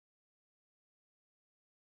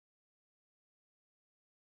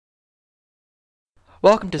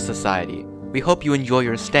Welcome to society. We hope you enjoy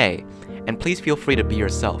your stay, and please feel free to be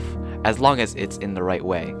yourself, as long as it's in the right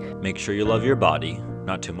way. Make sure you love your body,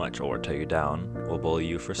 not too much or tear you down. We'll bully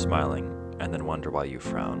you for smiling, and then wonder why you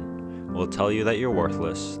frown. We'll tell you that you're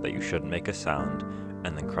worthless, that you shouldn't make a sound,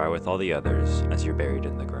 and then cry with all the others as you're buried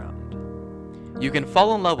in the ground. You can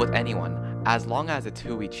fall in love with anyone, as long as it's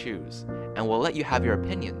who we choose, and we'll let you have your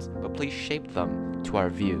opinions, but please shape them to our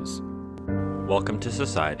views. Welcome to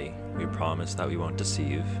society. We promise that we won't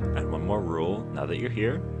deceive, and one more rule, now that you're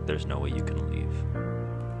here, there's no way you can leave.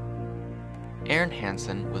 Erin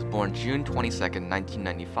Hanson was born June 22,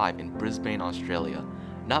 1995 in Brisbane, Australia.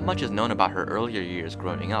 Not much is known about her earlier years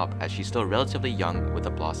growing up, as she's still relatively young with a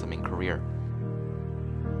blossoming career.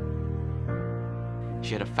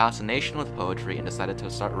 She had a fascination with poetry and decided to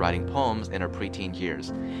start writing poems in her preteen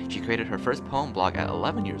years. She created her first poem blog at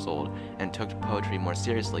 11 years old and took poetry more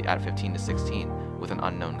seriously at 15 to 16 with an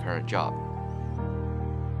unknown current job.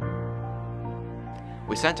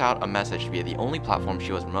 We sent out a message via the only platform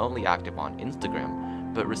she was remotely active on,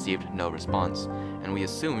 Instagram, but received no response, and we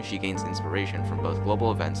assume she gains inspiration from both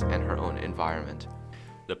global events and her own environment.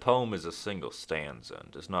 The poem is a single stanza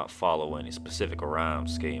and does not follow any specific rhyme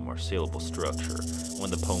scheme or syllable structure.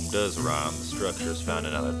 When the poem does rhyme, the structure is found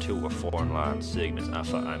in either 2 or 4 line segments,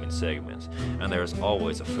 and there is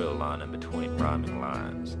always a fill line in between rhyming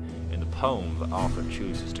lines. In the poem, the author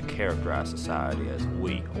chooses to characterize society as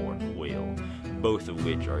we or will, both of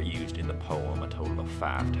which are used in the poem a total of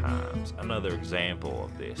 5 times. Another example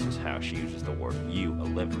of this is how she uses the word you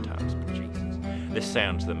 11 times per Jesus. This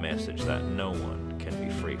sounds the message that no one can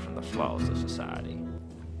be free from the flaws of society.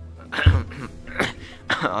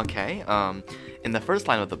 Okay, in the first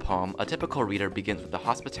line of the poem, a typical reader begins with the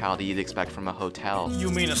hospitality you'd expect from a hotel.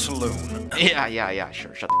 You mean a saloon? Yeah,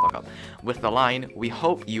 sure, shut the fuck up. With the line, we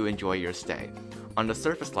hope you enjoy your stay. On the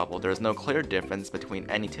surface level, there is no clear difference between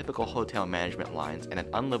any typical hotel management lines and an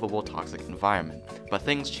unlivable toxic environment, but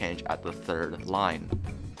things change at the third line.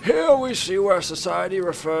 Here we see where society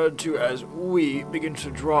referred to as we begins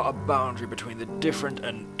to draw a boundary between the different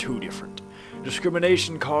and too different.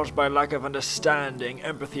 Discrimination caused by lack of understanding,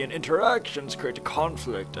 empathy, and interactions create a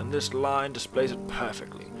conflict, and this line displays it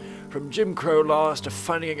perfectly. From Jim Crow laws to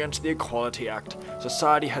fighting against the Equality Act,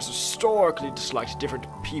 society has historically disliked different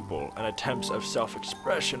people and attempts of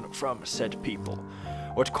self-expression from said people.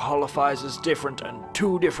 What qualifies as different and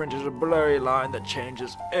too different is a blurry line that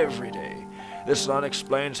changes every day. This line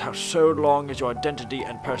explains how so long as your identity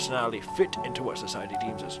and personality fit into what society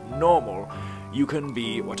deems as normal, you can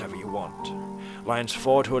be whatever you want. Lines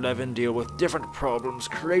 4 to 11 deal with different problems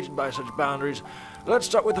created by such boundaries. Let's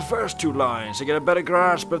start with the first 2 lines to get a better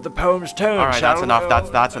grasp of the poem's tone. Alright, that's enough,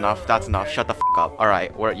 that's enough, shut the fuck up.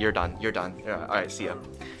 Alright, you're done. Alright, see ya.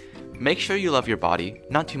 Make sure you love your body,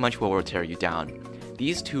 not too much will tear you down.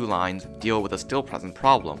 These 2 lines deal with a still present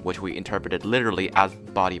problem, which we interpreted literally as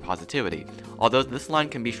body positivity, although this line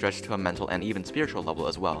can be stretched to a mental and even spiritual level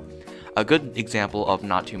as well. A good example of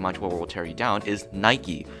not too much will tear you down is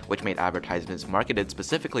Nike, which made advertisements marketed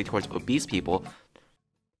specifically towards obese people.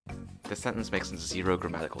 This sentence makes 0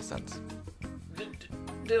 grammatical sense.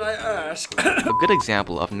 Did I ask? A good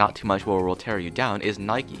example of not too much will tear you down is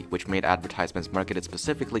Nike, which made advertisements marketed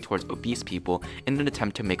specifically towards obese people in an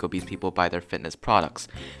attempt to make obese people buy their fitness products.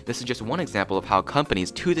 This is just one example of how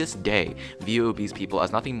companies to this day view obese people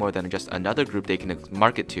as nothing more than just another group they can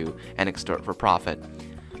market to and extort for profit.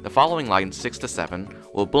 The following lines 6 to 7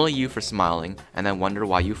 will bully you for smiling and then wonder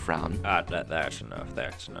why you frown. That's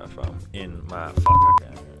enough. In my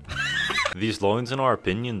fuck. These lines, in our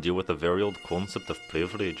opinion, deal with a very old concept of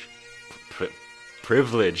privilege.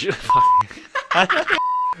 Privilege?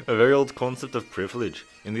 A very old concept of privilege.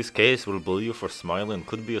 In this case, will bully you for smiling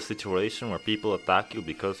could be a situation where people attack you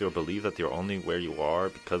because you believe that you're only where you are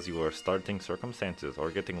because you are starting circumstances or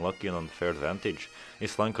getting lucky and unfair advantage.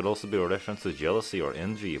 This line could also be a reference to jealousy or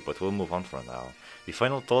envy, but we'll move on for now. The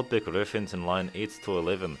final topic reference in line 8 to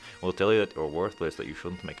 11 will tell you that you're worthless, that you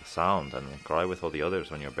shouldn't make a sound, and cry with all the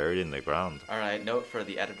others when you're buried in the ground. Alright, note for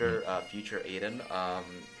the editor, future Aiden,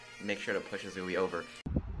 make sure to push Azui over.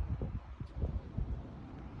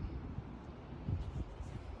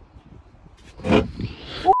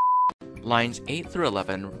 Lines 8 through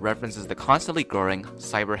 11 references the constantly growing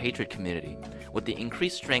cyber hatred community. With the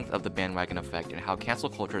increased strength of the bandwagon effect and how cancel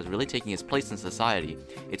culture is really taking its place in society,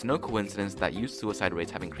 it's no coincidence that youth suicide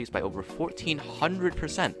rates have increased by over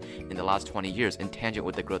 1,400% in the last 20 years, in tangent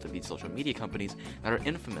with the growth of these social media companies that are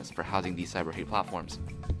infamous for housing these cyber hate platforms.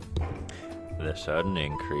 The sudden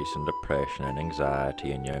increase in depression and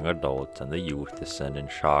anxiety in young adults and the youth is sending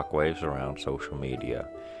shockwaves around social media.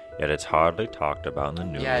 Yet it's hardly talked about in the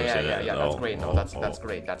news. Yeah. That's great. No, that's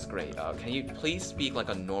great. That's great. Can you please speak like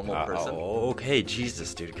a normal person? Okay,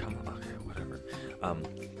 Jesus, dude, come on. Okay, whatever.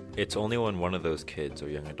 It's only when one of those kids or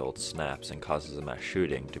young adults snaps and causes a mass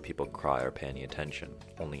shooting do people cry or pay any attention.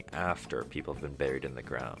 Only after people have been buried in the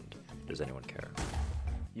ground does anyone care.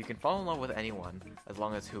 You can fall in love with anyone as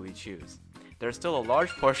long as who we choose. There's still a large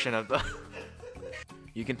portion of the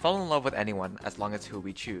You can fall in love with anyone as long as who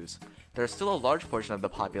we choose. There is still a large portion of the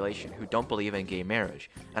population who don't believe in gay marriage,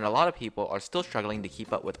 and a lot of people are still struggling to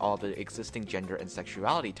keep up with all the existing gender and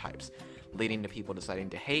sexuality types, leading to people deciding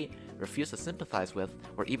to hate, refuse to sympathize with,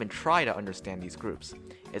 or even try to understand these groups.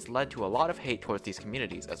 It's led to a lot of hate towards these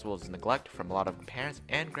communities, as well as neglect from a lot of parents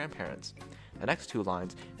and grandparents. The next two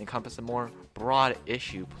lines encompass a more broad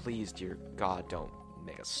issue. Please, dear God, don't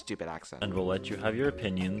make a stupid accent. And we'll let you have your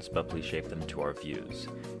opinions, but please shape them to our views.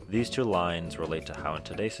 These two lines relate to how in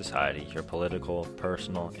today's society, your political,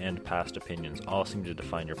 personal, and past opinions all seem to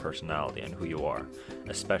define your personality and who you are,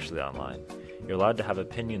 especially online. You're allowed to have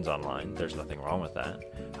opinions online, there's nothing wrong with that.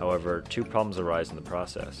 However, two problems arise in the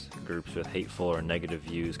process. Groups with hateful or negative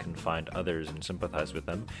views can find others and sympathize with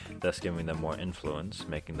them, thus giving them more influence,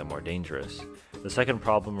 making them more dangerous. The second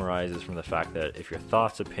problem arises from the fact that if your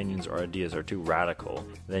thoughts, opinions, or ideas are too radical,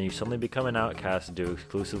 then you suddenly become an outcast due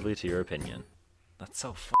exclusively to your opinion. That's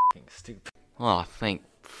so fucking stupid. Oh, thank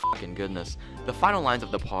fucking goodness. The final lines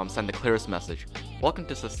of the poem send the clearest message. Welcome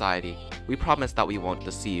to society. We promise that we won't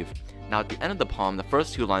deceive. Now at the end of the poem, the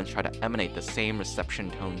first two lines try to emanate the same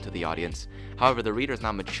reception tone to the audience. However, the reader is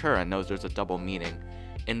now mature and knows there's a double meaning.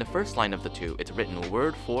 In the first line of the two, it's written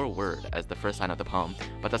word for word as the first line of the poem,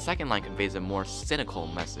 but the second line conveys a more cynical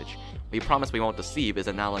message. We promise we won't deceive is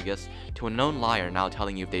analogous to a known liar now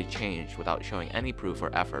telling you if they changed without showing any proof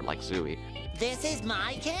or effort like Zooey. This is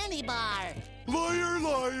my candy bar. Liar,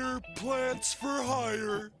 liar, plants for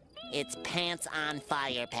hire. It's pants on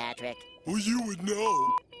fire, Patrick. Well, you would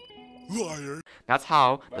know. Liar. That's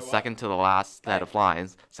how the second to the last set of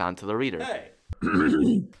lines sound to the reader.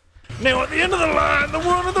 Now, at the end of the line, the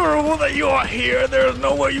one of the rule that you are here, there is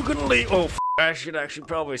nowhere you can leave. Oh, I should actually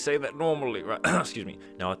probably say that normally, right? Excuse me.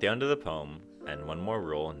 Now at the end of the poem, and one more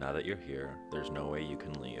rule, now that you're here, there's no way you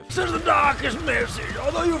can leave. This is the darkest message.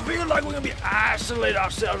 Although you feel like we're going to be isolated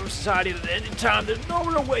ourselves from society at any time, there's no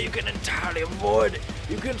real way you can entirely avoid it.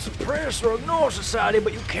 You can suppress or ignore society,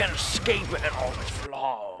 but you can't escape it and all its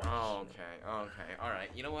flaws. Oh, okay, alright.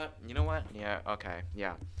 You know what? Yeah, okay,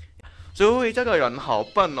 yeah. 所以这个人好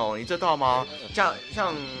笨哦，你知道吗？像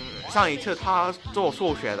上一次他做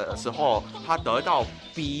数学的时候，他得到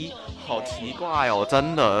B， 好奇怪哦，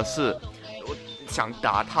真的是，我想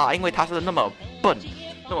打他，因为他是那么笨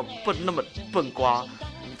瓜，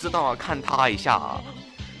你知道吗？看他一下啊，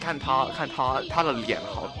看他的脸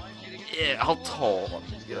好丑。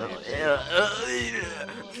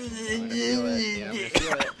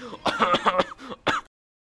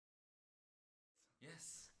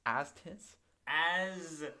As tis?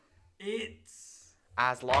 As it's.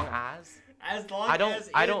 As long as? As long I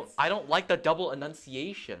don't like the double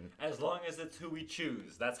enunciation. As long as it's who we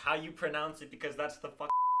choose. That's how you pronounce it because that's the fucking